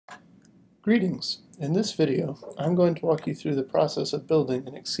Greetings! In this video, I'm going to walk you through the process of building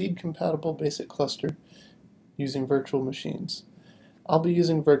an XSEDE-Compatible Basic Cluster using virtual machines. I'll be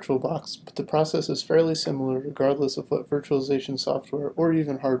using Virtualbox, but the process is fairly similar regardless of what virtualization software or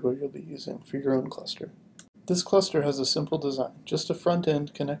even hardware you'll be using for your own cluster. This cluster has a simple design, just a front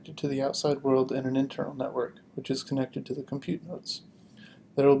end connected to the outside world and an internal network, which is connected to the compute nodes.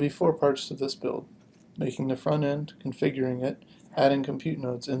 There will be 4 parts to this build: making the front end, configuring it, adding compute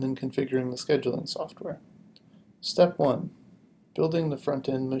nodes, and then configuring the scheduling software. Step 1. Building the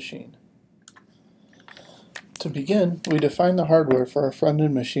front-end machine. To begin, we define the hardware for our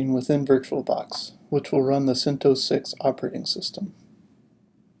front-end machine within Virtualbox, which will run the CentOS 6 operating system.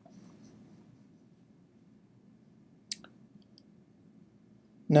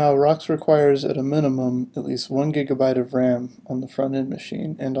 Now, ROX requires at a minimum at least 1 GB of RAM on the front-end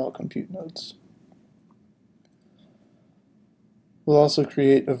machine and all compute nodes. We'll also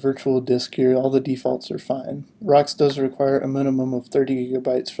create a virtual disk here. All the defaults are fine. ROX does require a minimum of 30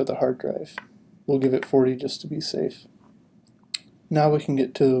 GB for the hard drive. We'll give it 40 just to be safe. Now we can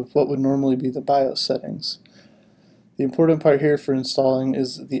get to what would normally be the BIOS settings. The important part here for installing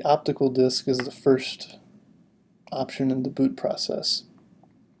is the optical disk is the first option in the boot process.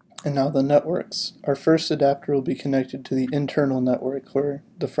 And now the networks. Our first adapter will be connected to the internal network where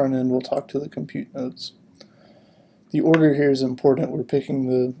the front end will talk to the compute nodes. The order here is important. We're picking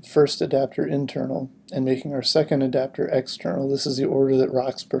the first adapter internal and making our second adapter external. This is the order that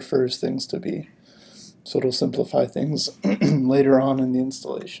ROX prefers things to be. So it'll simplify things later on in the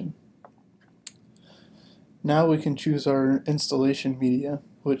installation. Now we can choose our installation media,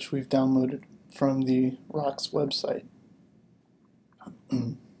 which we've downloaded from the ROX website.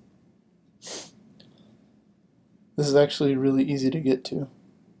 This is actually really easy to get to.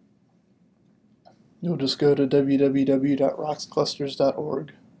 You'll just go to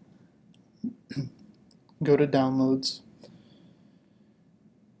www.roxclusters.org, go to downloads,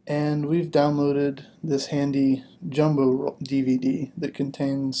 and we've downloaded this handy jumbo DVD that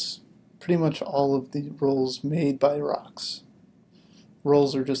contains pretty much all of the roles made by ROX.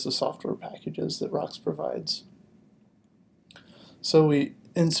 Roles are just the software packages that ROX provides. So we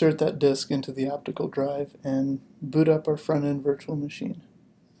insert that disk into the optical drive and boot up our front-end virtual machine.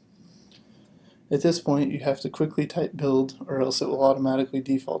 At this point, you have to quickly type build, or else it will automatically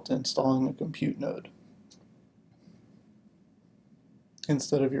default to installing a compute node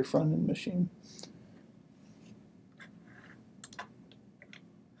instead of your front-end machine.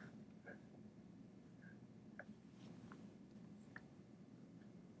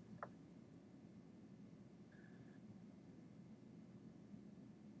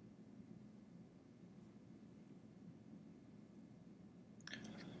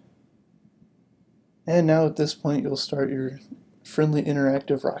 And now at this point, you'll start your friendly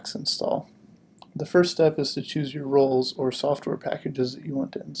interactive ROX install. The first step is to choose your roles or software packages that you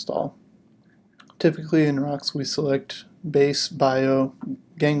want to install. Typically in ROX we select Base, Bio,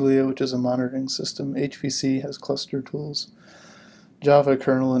 Ganglia, which is a monitoring system, HPC has cluster tools, Java,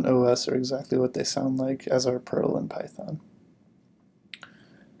 kernel, and OS are exactly what they sound like, as are Perl and Python.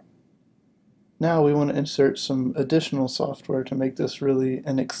 Now we want to insert some additional software to make this really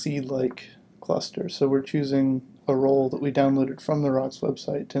an XSEDE-like cluster. So we're choosing a role that we downloaded from the ROX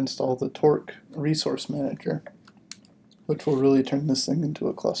website to install the Torque Resource Manager, which will really turn this thing into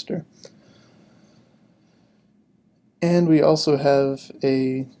a cluster. And we also have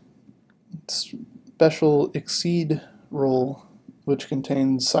a special XSEDE role which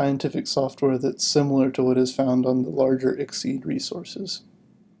contains scientific software that's similar to what is found on the larger XSEDE resources.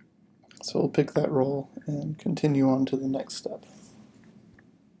 So we'll pick that role and continue on to the next step.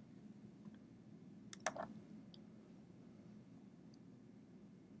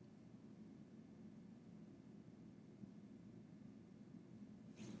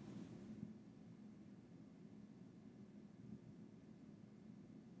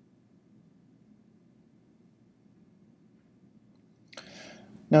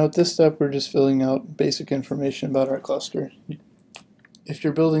 Now at this step, we're just filling out basic information about our cluster. If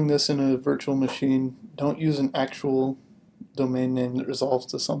you're building this in a virtual machine, don't use an actual domain name that resolves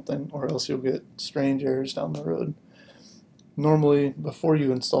to something, or else you'll get strange errors down the road. Normally, before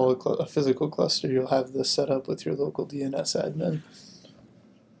you install a physical cluster, you'll have this set up with your local DNS admin.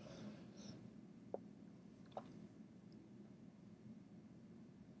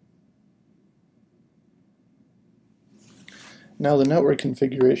 Now the network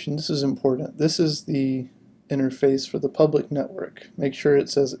configuration, this is important. This is the interface for the public network. Make sure it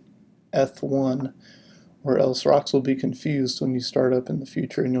says ETH1, or else ROX will be confused when you start up in the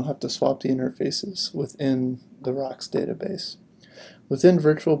future and you'll have to swap the interfaces within the ROX database. Within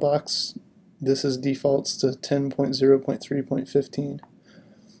Virtualbox, This is defaults to 10.0.3.15.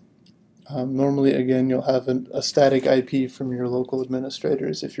 Normally, again, you'll have a static IP from your local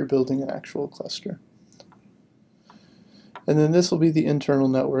administrators if you're building an actual cluster. And then this will be the internal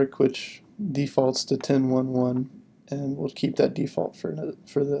network, which defaults to 10.1.1, and we'll keep that default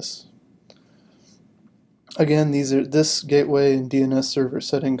for this. Again, this gateway and DNS server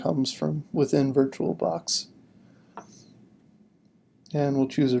setting comes from within Virtualbox. And we'll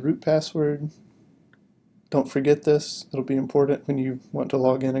choose a root password. Don't forget this, it'll be important when you want to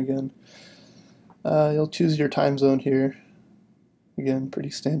log in again. You'll choose your time zone here. Again, pretty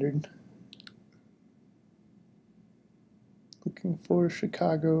standard. Looking for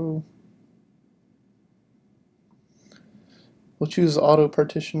Chicago. We'll choose auto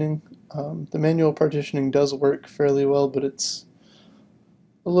partitioning. The manual partitioning does work fairly well, but it's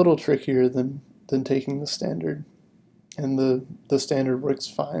a little trickier than taking the standard. And the standard works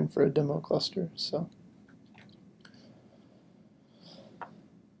fine for a demo cluster. So.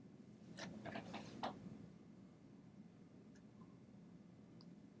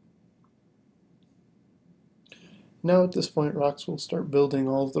 Now at this point, ROX will start building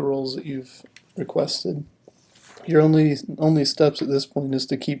all of the roles that you've requested. Your only steps at this point is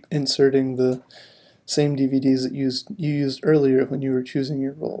to keep inserting the same DVDs that you used earlier when you were choosing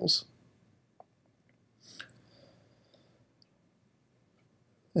your roles.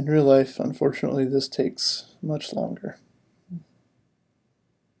 In real life, unfortunately, this takes much longer.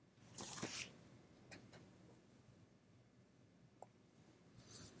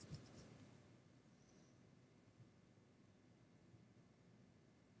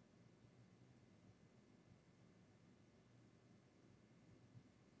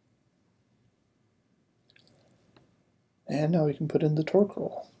 And now we can put in the torque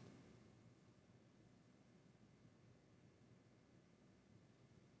roll.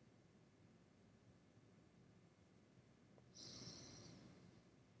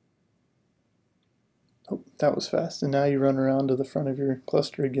 Oh, that was fast. And now you run around to the front of your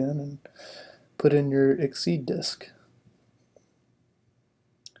cluster again and put in your XSEDE disk.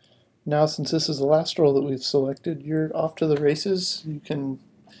 Now, since this is the last role that we've selected, you're off to the races. You can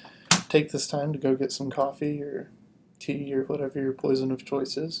take this time to go get some coffee or tea or whatever your poison of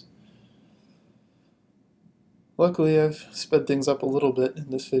choice is. Luckily, I've sped things up a little bit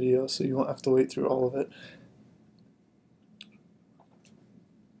in this video, so you won't have to wait through all of it.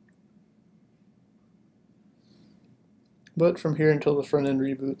 But from here until the front end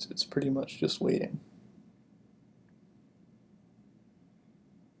reboots, it's pretty much just waiting.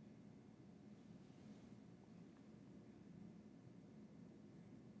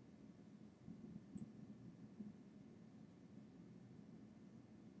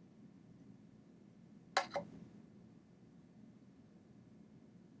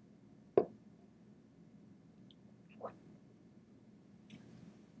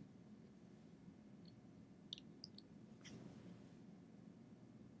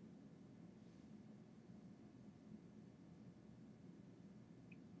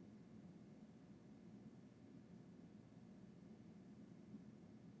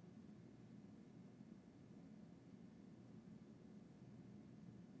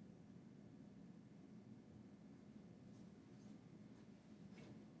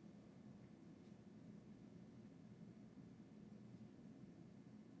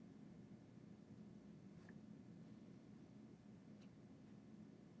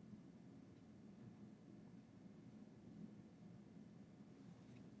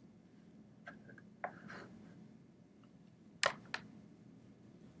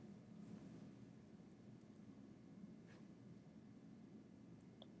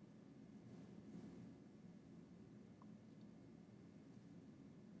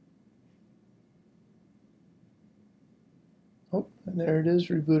 Oh, and there it is,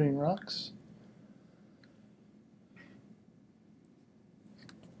 rebooting ROX.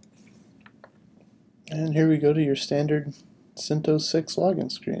 And here we go to your standard CentOS 6 login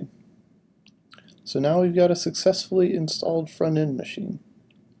screen. So now we've got a successfully installed front-end machine.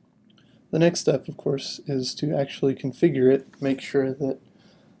 The next step, of course, is to actually configure it, make sure that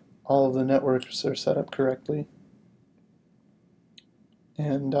all of the networks are set up correctly,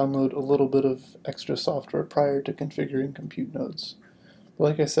 and download a little bit of extra software prior to configuring compute nodes. But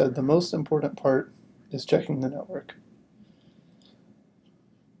like I said, the most important part is checking the network.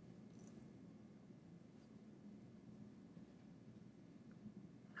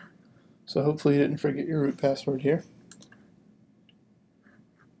 So hopefully you didn't forget your root password here.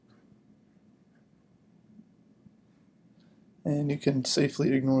 And you can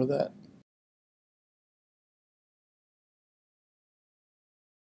safely ignore that.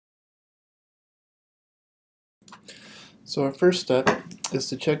 So our first step is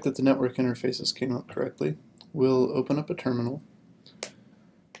to check that the network interfaces came up correctly. We'll open up a terminal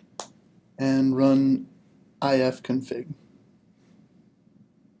and run ifconfig.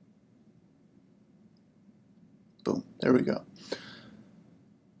 Boom, there we go.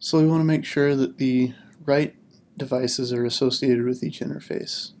 So we want to make sure that the right devices are associated with each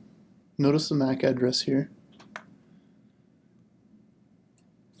interface. Notice the MAC address here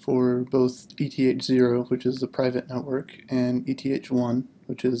for both ETH0, which is the private network, and ETH1,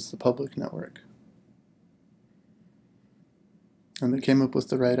 which is the public network. And they came up with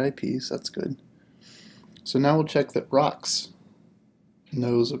the right IPs, that's good. So now we'll check that ROX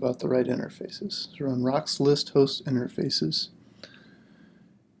knows about the right interfaces. So run ROX list host interfaces.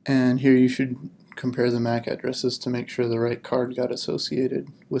 And here you should compare the MAC addresses to make sure the right card got associated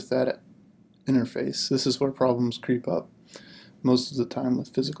with that interface. This is where problems creep up most of the time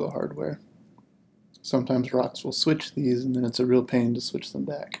with physical hardware. Sometimes ROX will switch these and then it's a real pain to switch them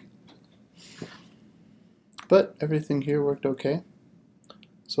back. But everything here worked okay.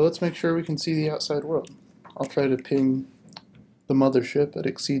 So let's make sure we can see the outside world. I'll try to ping the mothership at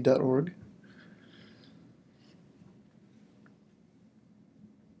XSEDE.org.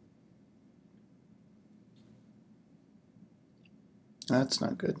 That's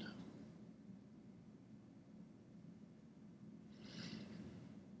not good.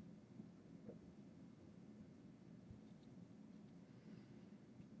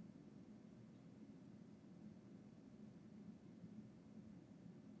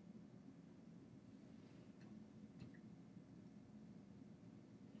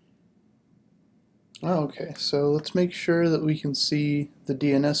 Okay, so let's make sure that we can see the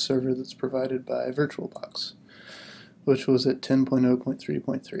DNS server that's provided by Virtualbox, which was at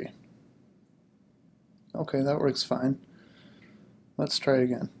 10.0.3.3. Okay, that works fine. Let's try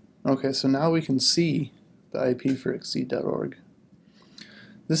again. Okay, so now we can see the IP for XSEDE.org.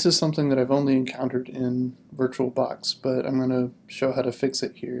 This is something that I've only encountered in Virtualbox, but I'm going to show how to fix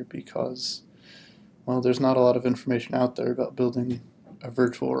it here because, well, there's not a lot of information out there about building a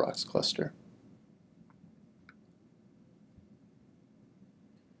virtual ROX cluster.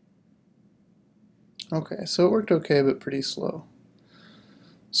 Okay, so it worked okay, but pretty slow.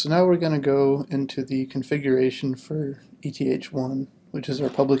 So now we're going to go into the configuration for ETH1, which is our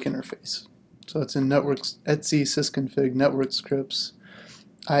public interface. So it's in networks etc sysconfig network scripts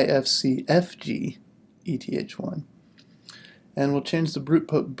ifcfg ETH1. And we'll change the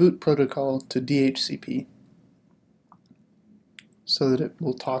boot protocol to DHCP so that it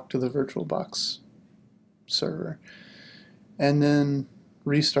will talk to the Virtualbox server. And then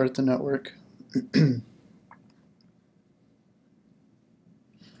restart the network.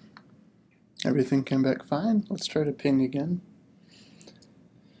 Everything came back fine. Let's try to ping again.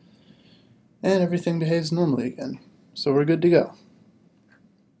 And everything behaves normally again. So we're good to go.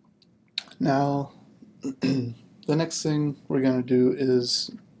 Now, the next thing we're going to do is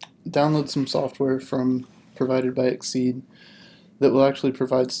download some software provided by XSEDE that will actually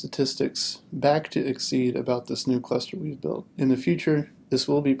provide statistics back to XSEDE about this new cluster we've built. In the future, this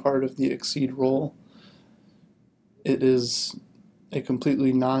will be part of the XSEDE role. It is a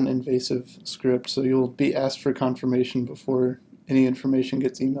completely non-invasive script, so you'll be asked for confirmation before any information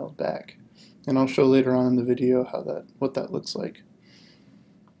gets emailed back. And I'll show later on in the video what that looks like.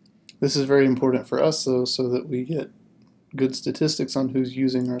 This is very important for us though, so that we get good statistics on who's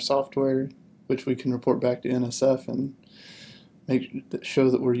using our software, which we can report back to NSF and show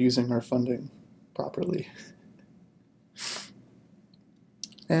that we're using our funding properly.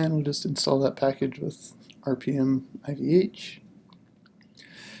 And we'll just install that package with rpm ivh.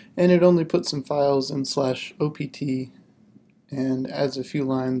 And it only puts some files in /opt and adds a few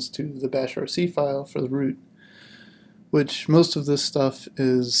lines to the bashrc file for the root, which most of this stuff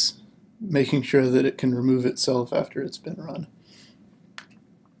is making sure that it can remove itself after it's been run.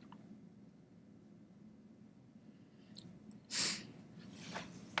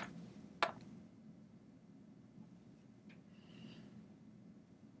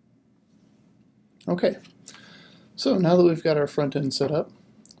 Okay, so now that we've got our front end set up,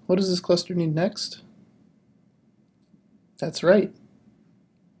 what does this cluster need next? That's right.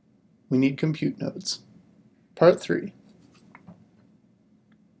 We need compute nodes. Part 3.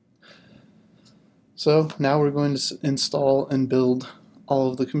 So now we're going to install and build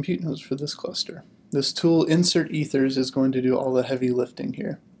all of the compute nodes for this cluster. This tool, Insert Ethers, is going to do all the heavy lifting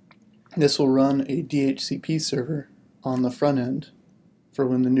here. This will run a DHCP server on the front end for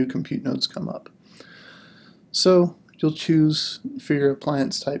when the new compute nodes come up. So you'll choose for your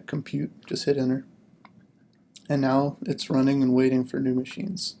appliance type compute, just hit enter. And now it's running and waiting for new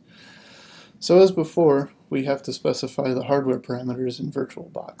machines. So as before, we have to specify the hardware parameters in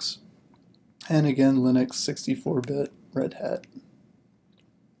Virtualbox. And again, Linux 64-bit Red Hat.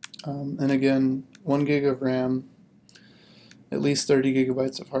 And again, 1 gig of RAM, at least 30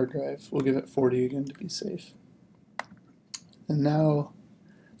 gigabytes of hard drive. We'll give it 40 again to be safe. And now,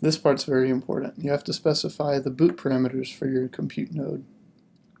 this part's very important. You have to specify the boot parameters for your compute node.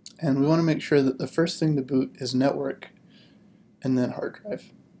 And we want to make sure that the first thing to boot is network and then hard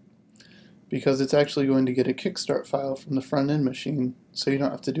drive, because it's actually going to get a kickstart file from the front end machine, so you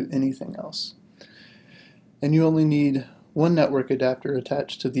don't have to do anything else. And you only need one network adapter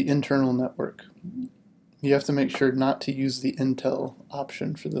attached to the internal network. You have to make sure not to use the Intel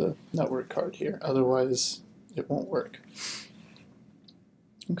option for the network card here, otherwise it won't work.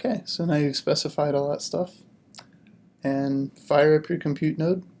 Okay, so now you've specified all that stuff, and fire up your compute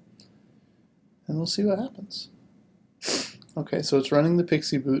node, and we'll see what happens. Okay, so it's running the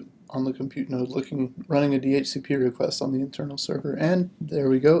Pixie boot on the compute node, running a DHCP request on the internal server, and there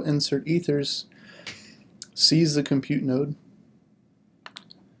we go, insert ethers sees the compute node,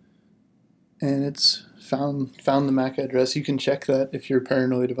 and it's found the MAC address. You can check that if you're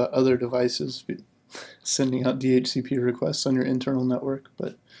paranoid about other devices sending out DHCP requests on your internal network,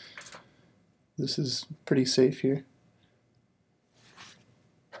 but this is pretty safe here.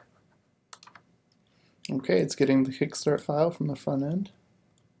 Okay, it's getting the kickstart file from the front end.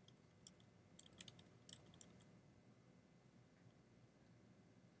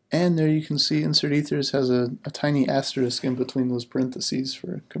 And there you can see insert ethers has a tiny asterisk in between those parentheses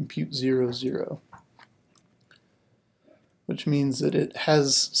for compute 00, which means that it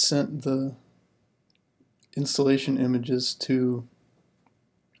has sent the installation images to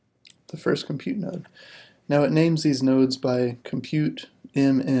the first compute node. Now it names these nodes by compute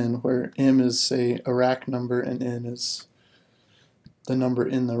mn, where m is, say, a rack number and n is the number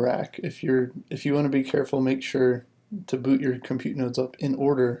in the rack. If you want to be careful, make sure to boot your compute nodes up in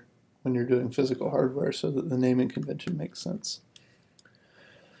order when you're doing physical hardware so that the naming convention makes sense.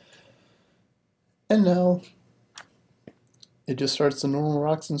 And now it just starts the normal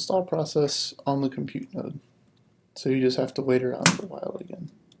ROX install process on the compute node. So you just have to wait around for a while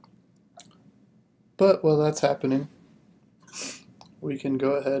again. But while that's happening, we can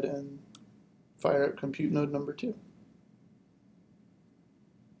go ahead and fire up compute node number 2.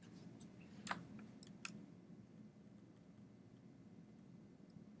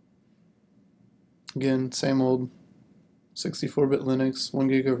 Again, same old 64-bit Linux, 1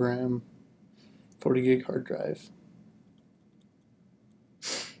 gig of RAM, 40 gig hard drive.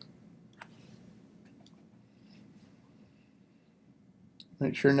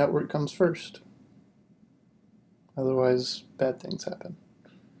 Make sure network comes first. Otherwise, bad things happen.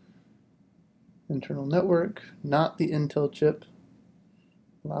 Internal network, not the Intel chip.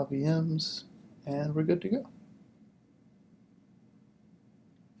 Allow VMs, and we're good to go.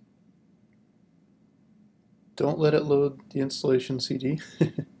 Don't let it load the installation CD.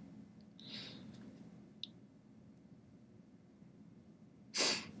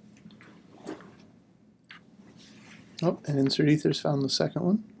 Oh, and insert ethers found the second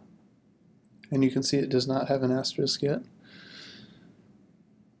one. And you can see it does not have an asterisk yet.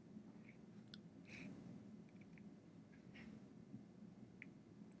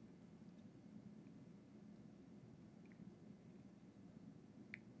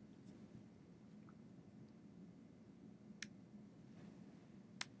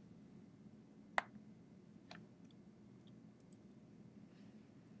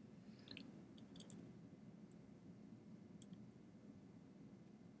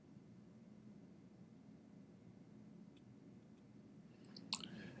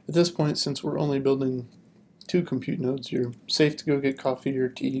 At this point, since we're only building 2 compute nodes, you're safe to go get coffee or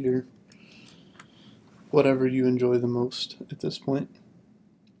tea or whatever you enjoy the most at this point.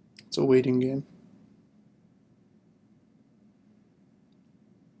 It's a waiting game.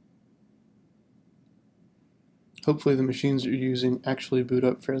 Hopefully the machines you're using actually boot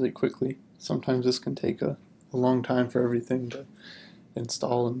up fairly quickly. Sometimes this can take a long time for everything to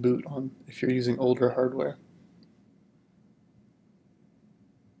install and boot on if you're using older hardware.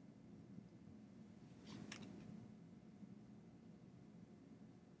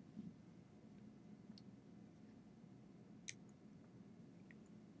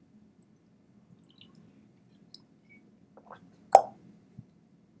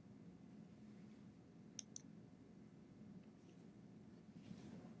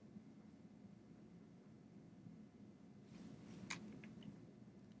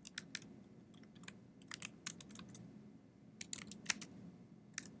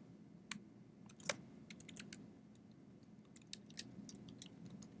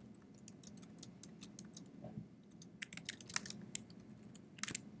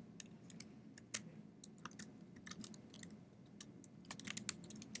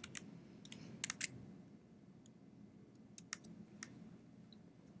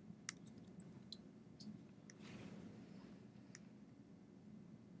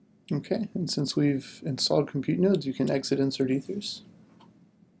 Okay, and since we've installed compute nodes, you can exit insert ethers.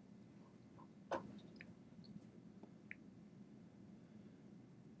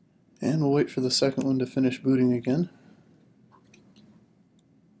 And we'll wait for the second one to finish booting again.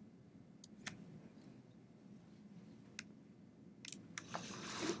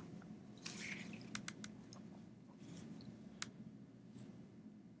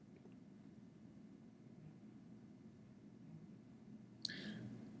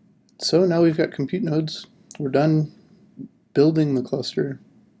 So now we've got compute nodes. We're done building the cluster.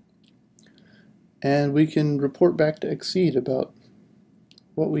 And we can report back to XSEDE about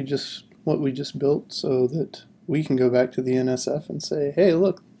what we just built so that we can go back to the NSF and say, hey,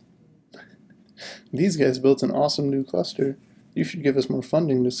 look, these guys built an awesome new cluster. You should give us more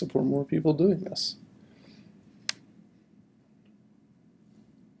funding to support more people doing this.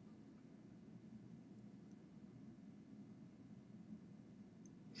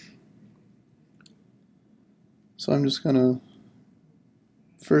 So I'm just going to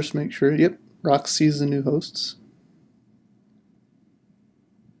first make sure, yep, Rock sees the new hosts.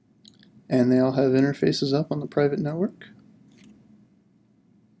 And they all have interfaces up on the private network.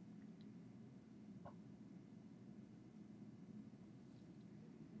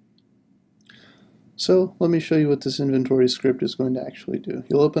 So let me show you what this inventory script is going to actually do.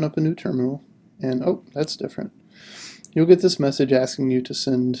 You'll open up a new terminal, and oh, that's different. You'll get this message asking you to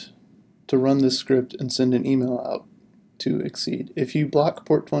run this script and send an email out to XSEDE. If you block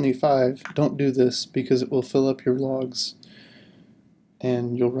port 25, don't do this because it will fill up your logs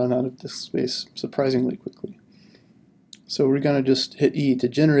and you'll run out of disk space surprisingly quickly. So we're going to just hit E to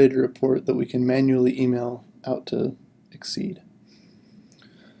generate a report that we can manually email out to XSEDE.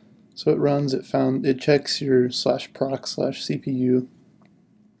 So it runs, it checks your /proc/CPU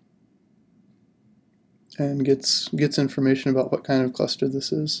and gets information about what kind of cluster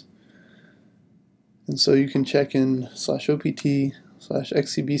this is. And so you can check in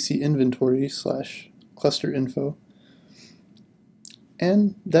 /opt/XCBC inventory /cluster info.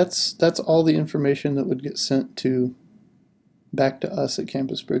 And that's all the information that would get sent back to us at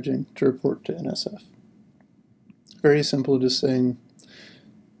Campus Bridging to report to NSF. Very simple, just saying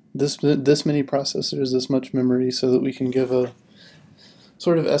this many processors, this much memory, so that we can give a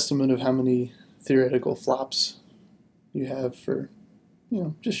sort of estimate of how many theoretical flops you have for,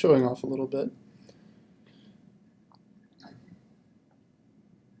 just showing off a little bit.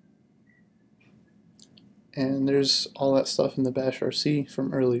 And there's all that stuff in the bash RC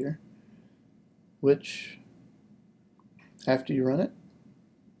from earlier, which, after you run it,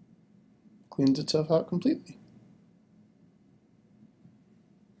 cleans itself out completely.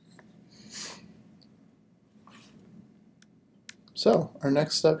 So our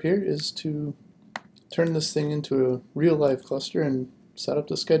next step here is to turn this thing into a real-life cluster and set up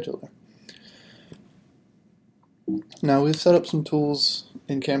the scheduler. Now we've set up some tools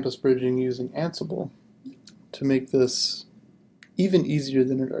in Campus Bridging using Ansible to make this even easier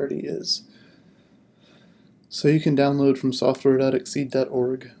than it already is. So you can download from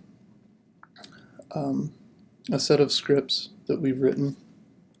software.xsede.org a set of scripts that we've written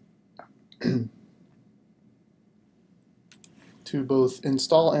to both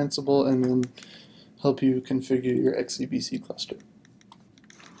install Ansible and then help you configure your XCBC cluster.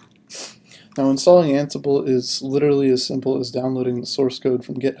 Now installing Ansible is literally as simple as downloading the source code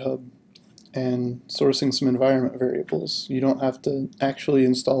from GitHub and sourcing some environment variables. You don't have to actually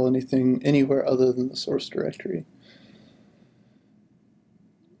install anything anywhere other than the source directory.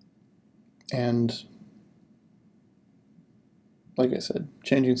 And like I said,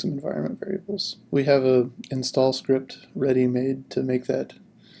 changing some environment variables. We have a install script ready-made to make that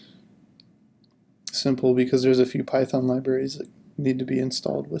simple because there's a few Python libraries that need to be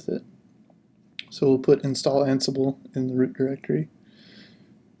installed with it. So we'll put install Ansible in the root directory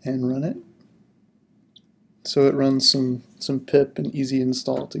and run it. So it runs some pip and easy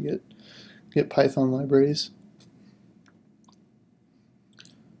install to get Python libraries.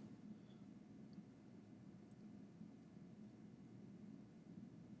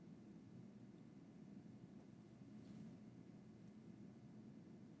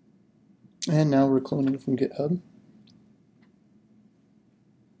 And now we're cloning from GitHub.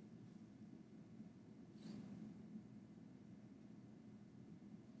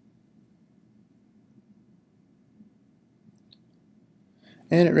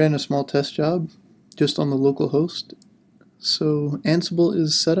 And it ran a small test job just on the local host. So Ansible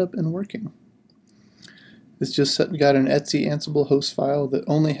is set up and working. It's just got an etc Ansible host file that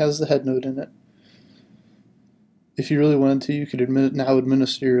only has the head node in it. If you really wanted to, you could now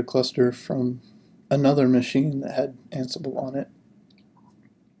administer your cluster from another machine that had Ansible on it.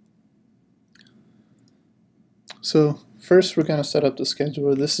 So first we're going to set up the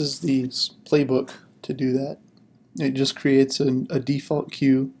scheduler. This is the playbook to do that. It just creates a default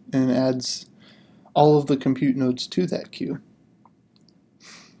queue and adds all of the compute nodes to that queue.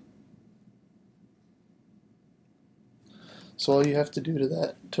 So all you have to do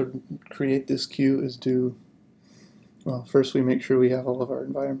to create this queue is well, first we make sure we have all of our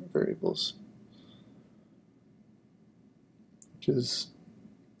environment variables, which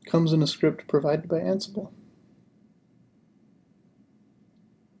comes in a script provided by Ansible.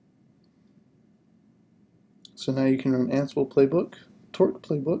 So now you can run Ansible playbook, torque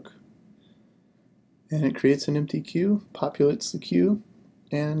playbook, and it creates an empty queue, populates the queue,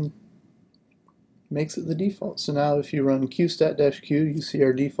 and makes it the default. So now if you run qstat-q, you see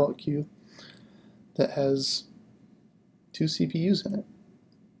our default queue that has 2 CPUs in it.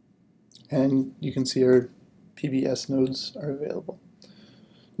 And you can see our PBS nodes are available.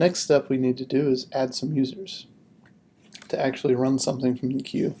 Next step we need to do is add some users to actually run something from the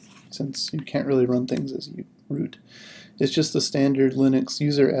queue, since you can't really run things as root. It's just the standard Linux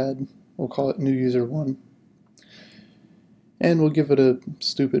user add. We'll call it new user 1. And we'll give it a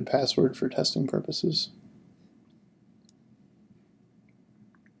stupid password for testing purposes.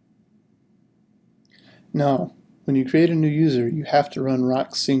 Now, when you create a new user, you have to run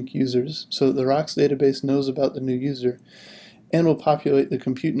ROX sync users so that the ROX database knows about the new user and will populate the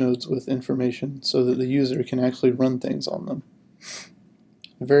compute nodes with information so that the user can actually run things on them.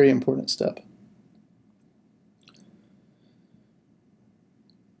 A very important step.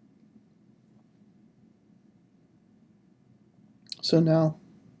 So now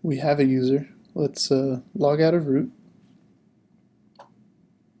we have a user. Let's log out of root.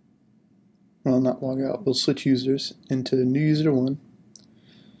 Well, not log out. We'll switch users into new user 1.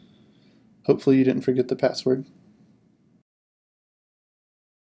 Hopefully you didn't forget the password.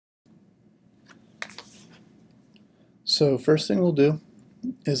 So first thing we'll do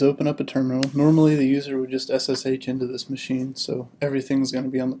is open up a terminal. Normally the user would just SSH into this machine, so everything's going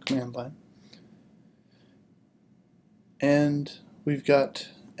to be on the command line. And we've got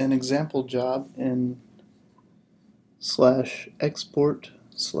an example job in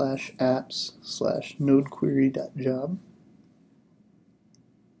 /export/apps/nodequery.job.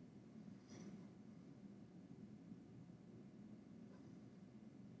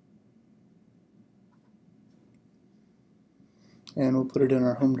 And we'll put it in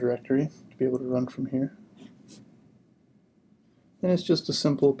our home directory to be able to run from here. And it's just a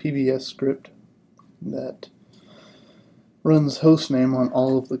simple PBS script that runs hostname on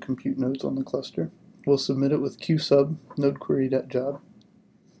all of the compute nodes on the cluster. We'll submit it with qsub nodequery.job.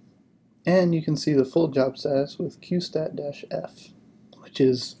 And you can see the full job status with qstat-f, which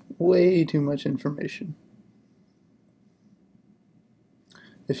is way too much information.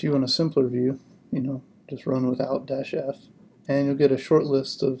 If you want a simpler view, just run without -f, and you'll get a short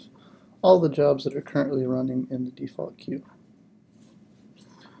list of all the jobs that are currently running in the default queue.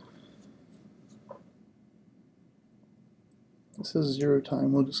 This is 0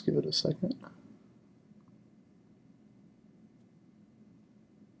 time, we'll just give it a second.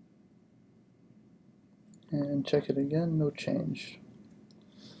 And check it again, no change.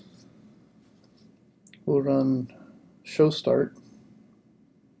 We'll run show start,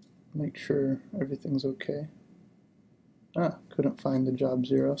 make sure everything's okay. Couldn't find the job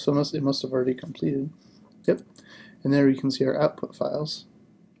 0, so it must have already completed. Yep, and there you can see our output files.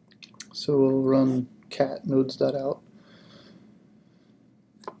 So we'll run cat nodes.out.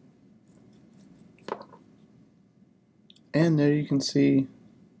 And there you can see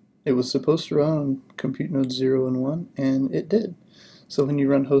it was supposed to run on compute nodes 0 and 1, and it did. So when you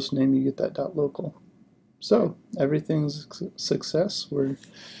run hostname, you get that .local. So everything's a success. We've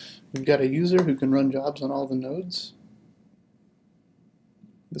got a user who can run jobs on all the nodes.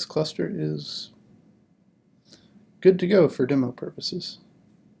 This cluster is good to go for demo purposes.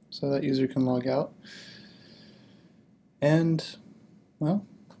 So that user can log out. And, well,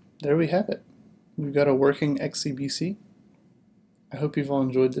 there we have it. We've got a working XCBC. I hope you've all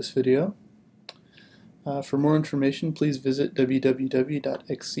enjoyed this video. For more information, please visit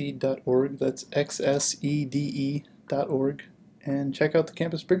www.xsede.org. That's XSEDE.org. And check out the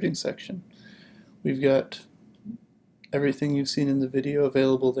campus bridging section. We've got everything you've seen in the video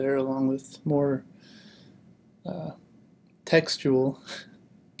available there, along with more textual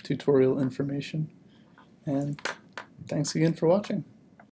tutorial information. And thanks again for watching.